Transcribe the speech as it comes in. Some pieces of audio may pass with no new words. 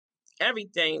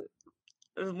everything.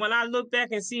 When I look back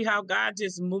and see how God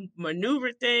just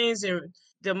maneuvered things, and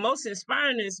the most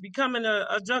inspiring is becoming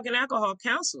a drug and alcohol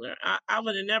counselor. I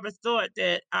would have never thought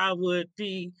that I would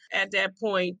be at that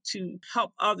point to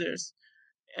help others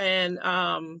and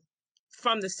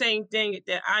from the same thing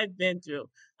that I've been through.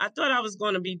 I thought I was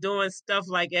going to be doing stuff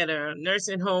like at a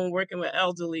nursing home working with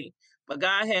elderly, but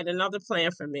God had another plan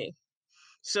for me.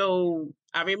 So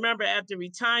I remember after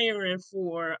retiring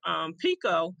for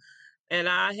PICO, and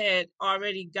I had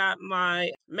already got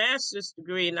my master's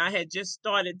degree and I had just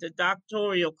started the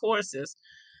doctoral courses.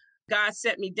 God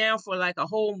set me down for like a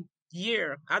whole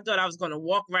year. I thought I was going to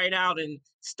walk right out and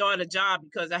start a job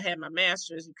because I had my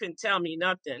master's. You couldn't tell me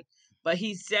nothing. But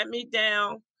he set me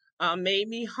down, made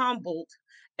me humbled.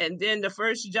 And then the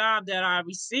first job that I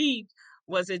received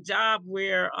was a job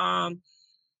where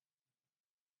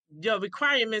the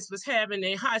requirements was having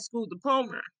a high school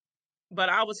diploma. But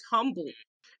I was humbled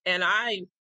and I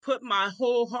put my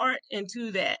whole heart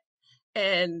into that.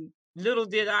 And little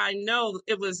did I know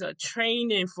it was a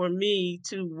training for me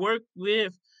to work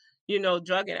with,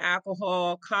 drug and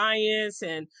alcohol clients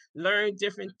and learn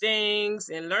different things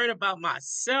and learn about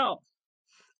myself.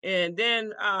 And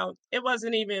then it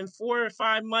wasn't even 4 or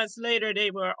 5 months later,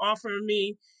 they were offering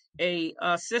me a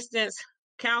assistance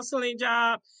counseling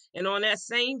job. And on that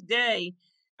same day,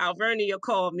 Alvernia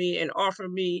called me and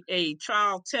offered me a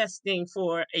trial testing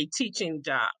for a teaching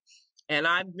job. And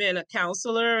I've been a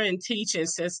counselor and teaching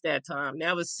since that time.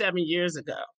 That was 7 years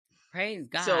ago. Praise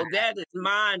God. So that is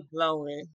mind blowing.